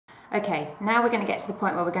Okay, now we're going to get to the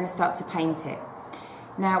point where we're going to start to paint it.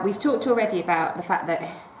 Now, we've talked already about the fact that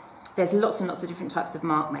there's lots and lots of different types of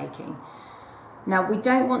mark making. Now, we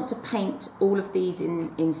don't want to paint all of these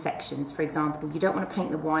in sections. For example, you don't want to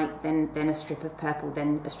paint the white, then a strip of purple,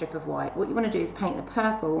 then a strip of white. What you want to do is paint the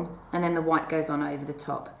purple and then the white goes on over the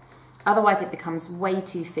top. Otherwise, it becomes way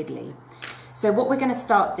too fiddly. So what we're going to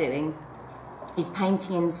start doing is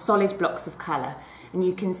painting in solid blocks of colour. And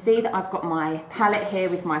you can see that I've got my palette here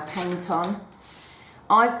with my paint on.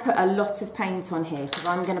 I've put a lot of paint on here because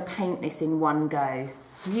I'm going to paint this in one go.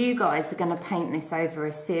 You guys are going to paint this over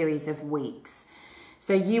a series of weeks.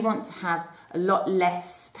 So you want to have a lot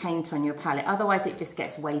less paint on your palette, otherwise it just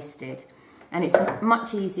gets wasted. And it's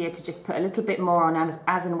much easier to just put a little bit more on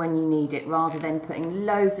as and when you need it, rather than putting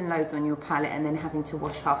loads and loads on your palette and then having to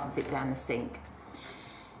wash half of it down the sink.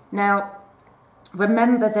 Now,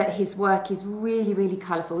 remember that his work is really, really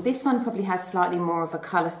colourful. This one probably has slightly more of a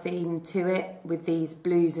colour theme to it, with these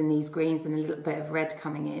blues and these greens and a little bit of red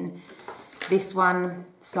coming in. This one,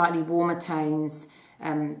 slightly warmer tones,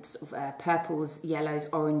 purples, yellows,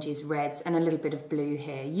 oranges, reds, and a little bit of blue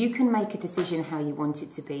here. You can make a decision how you want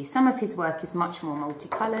it to be. Some of his work is much more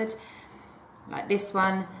multicoloured, like this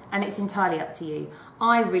one, and it's entirely up to you.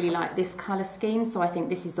 I really like this colour scheme, so I think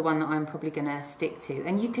this is the one that I'm probably going to stick to.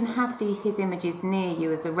 And you can have his images near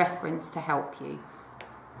you as a reference to help you.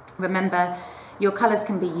 Remember, your colours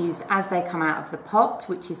can be used as they come out of the pot,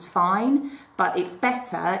 which is fine, but it's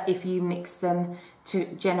better if you mix them to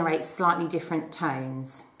generate slightly different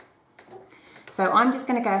tones. So I'm just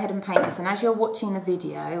going to go ahead and paint this, and as you're watching the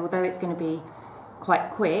video, although it's going to be quite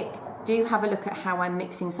quick, do have a look at how I'm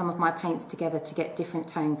mixing some of my paints together to get different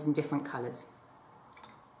tones and different colours.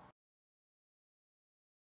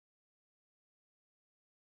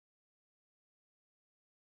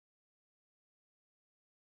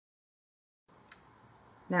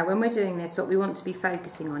 Now, when we're doing this, what we want to be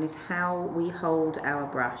focusing on is how we hold our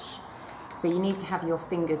brush. So you need to have your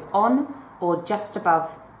fingers on or just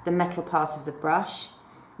above the metal part of the brush.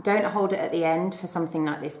 Don't hold it at the end for something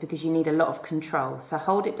like this because you need a lot of control. So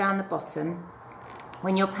hold it down the bottom.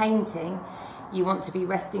 When you're painting, you want to be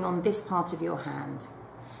resting on this part of your hand,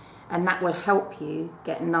 and that will help you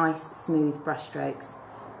get nice, smooth brush strokes.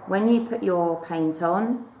 When you put your paint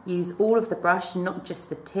on, use all of the brush, not just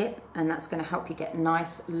the tip, and that's going to help you get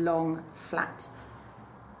nice, long, flat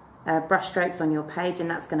brush strokes on your page, and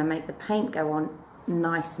that's going to make the paint go on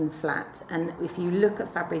nice and flat. And if you look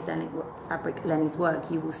at Fabric Lenny's work,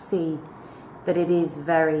 you will see that it is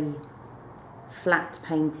very flat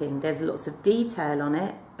painting. There's lots of detail on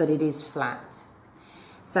it, but it is flat.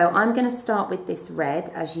 So I'm going to start with this red,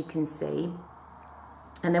 as you can see.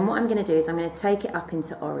 And then what I'm going to do is I'm going to take it up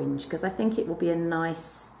into orange because I think it will be a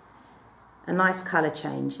nice colour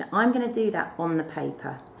change. Now, I'm going to do that on the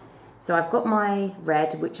paper. So I've got my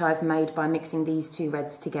red, which I've made by mixing these two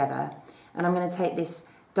reds together. And I'm going to take this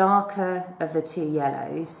darker of the two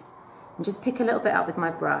yellows and just pick a little bit up with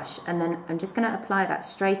my brush. And then I'm just going to apply that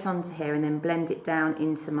straight onto here and then blend it down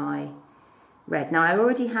into my red. Now, I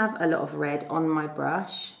already have a lot of red on my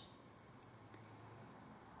brush,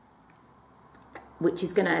 which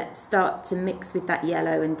is going to start to mix with that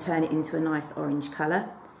yellow and turn it into a nice orange colour.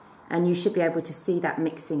 And you should be able to see that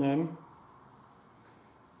mixing in,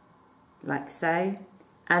 like so.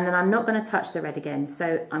 And then I'm not going to touch the red again,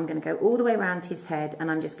 so I'm going to go all the way around his head, and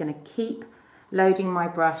I'm just going to keep loading my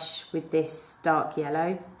brush with this dark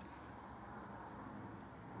yellow.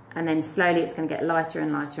 And then slowly it's going to get lighter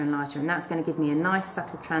and lighter and lighter, and that's going to give me a nice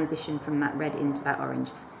subtle transition from that red into that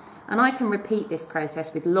orange. And I can repeat this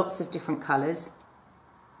process with lots of different colours.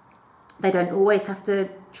 They don't always have to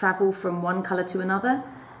travel from one colour to another,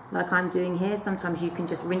 like I'm doing here. Sometimes you can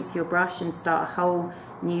just rinse your brush and start a whole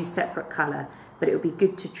new separate colour, but it would be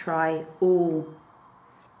good to try all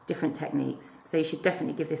different techniques. So you should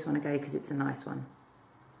definitely give this one a go because it's a nice one.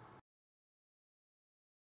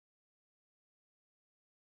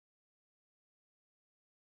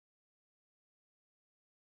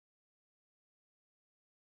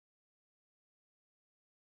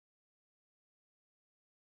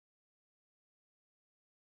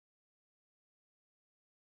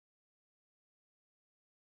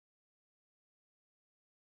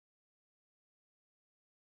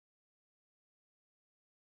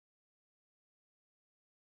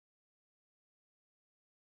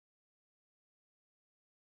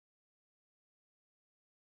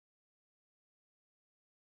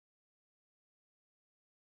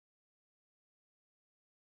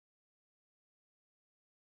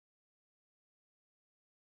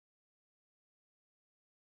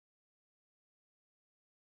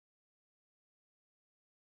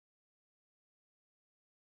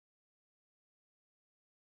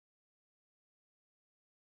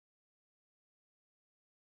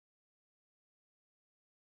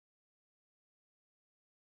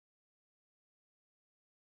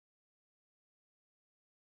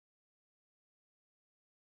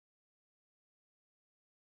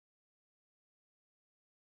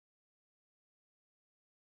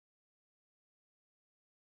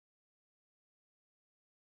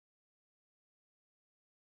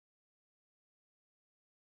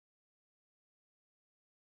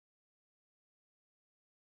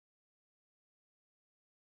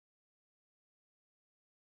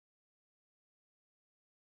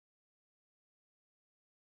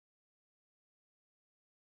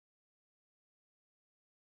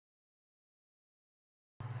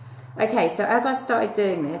 Okay, so as I've started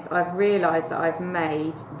doing this, I've realised that I've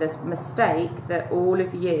made this mistake that all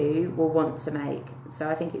of you will want to make. So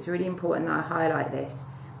I think it's really important that I highlight this.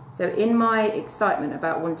 So in my excitement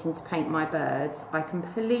about wanting to paint my birds, I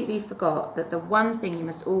completely forgot that the one thing you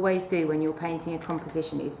must always do when you're painting a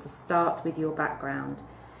composition is to start with your background.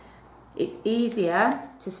 It's easier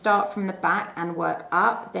to start from the back and work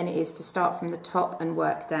up than it is to start from the top and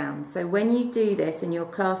work down. So when you do this, and your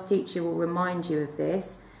class teacher will remind you of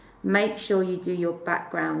this, make sure you do your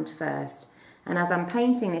background first. And as I'm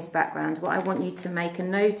painting this background, what I want you to make a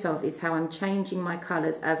note of is how I'm changing my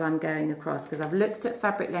colours as I'm going across, because I've looked at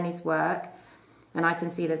Fabric Lenny's work and I can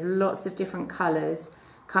see there's lots of different colours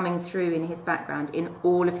coming through in his background in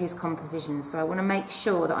all of his compositions. So I want to make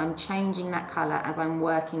sure that I'm changing that colour as I'm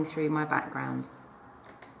working through my background.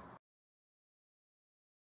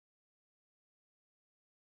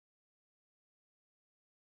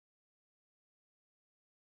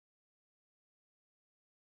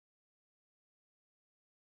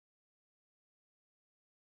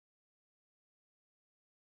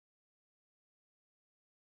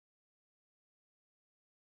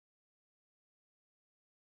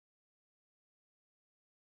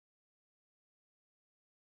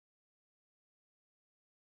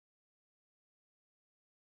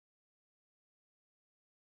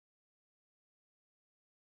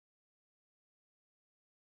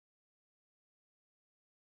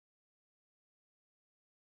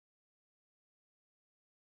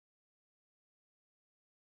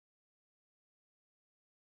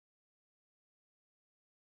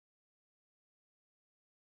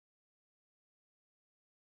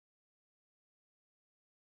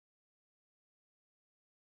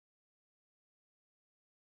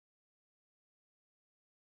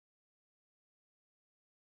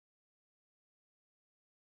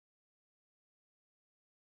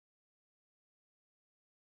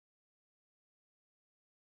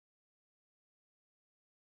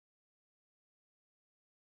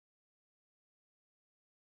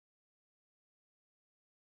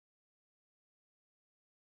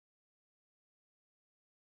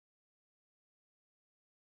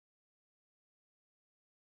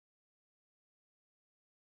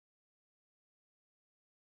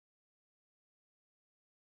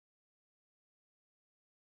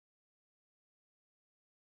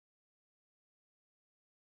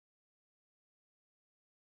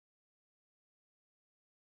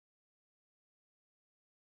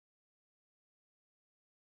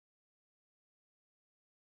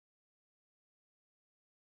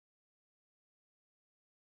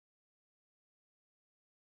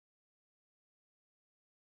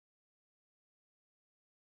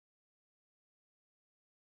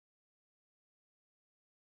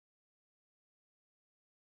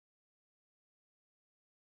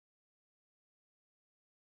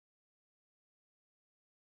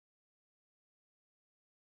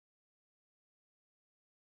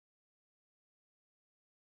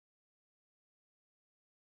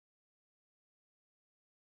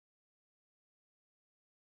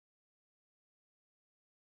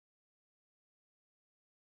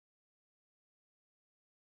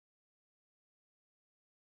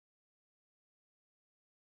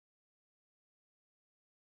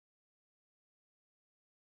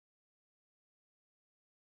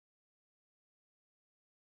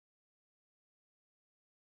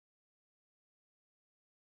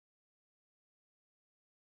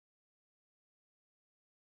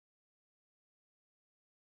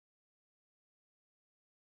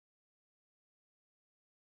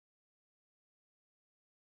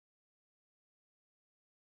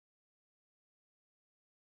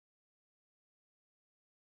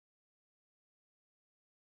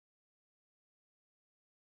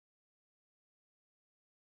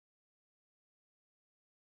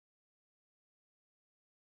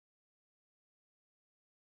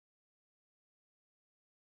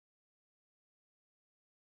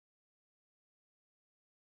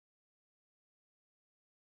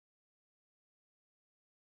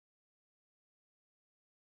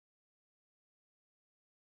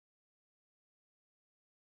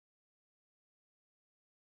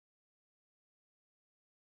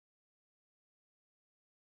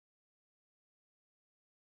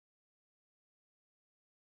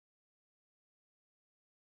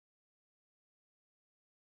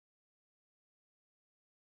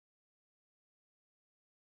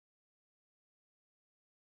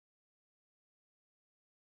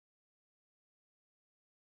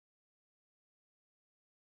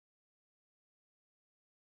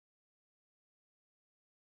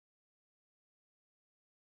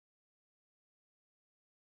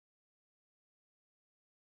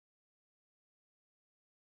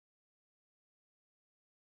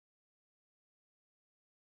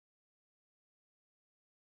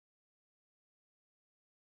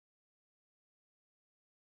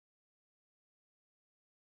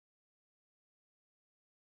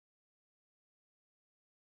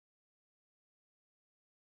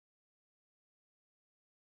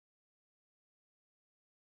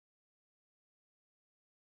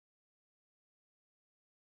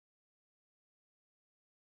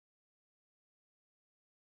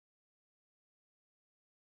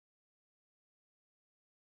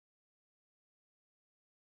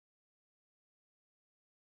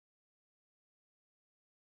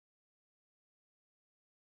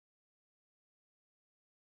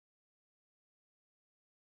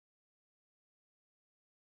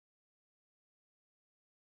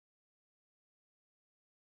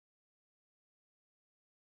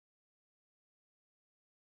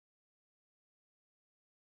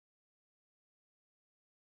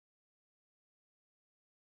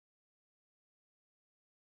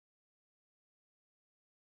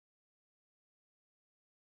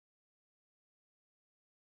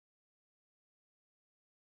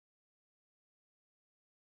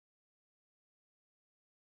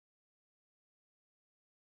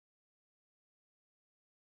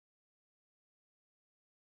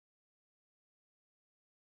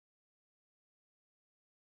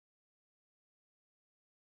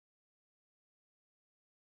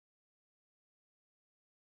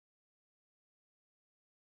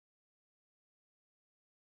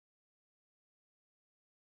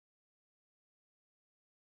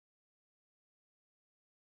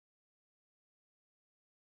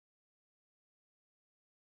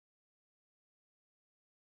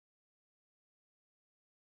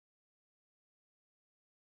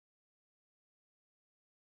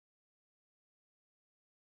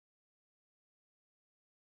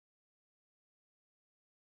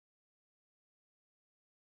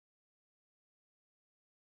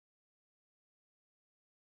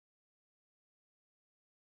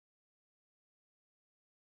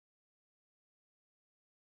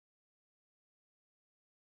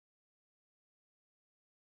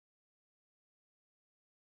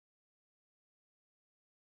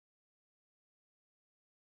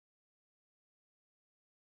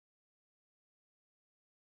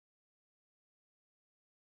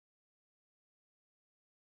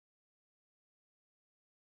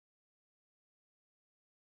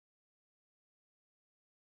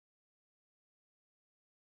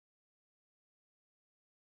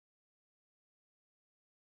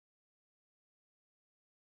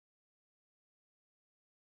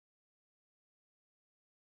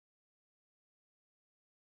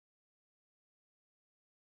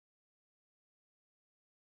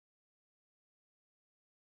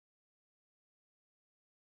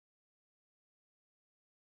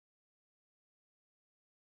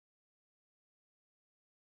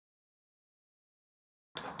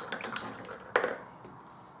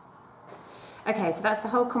 Okay, so that's the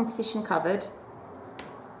whole composition covered.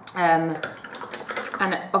 And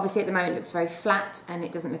obviously at the moment it looks very flat and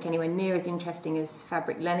it doesn't look anywhere near as interesting as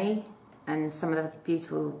Fabric Lenny and some of the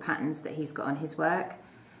beautiful patterns that he's got on his work.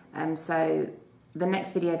 So the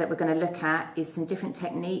next video that we're going to look at is some different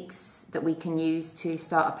techniques that we can use to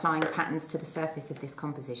start applying patterns to the surface of this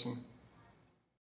composition.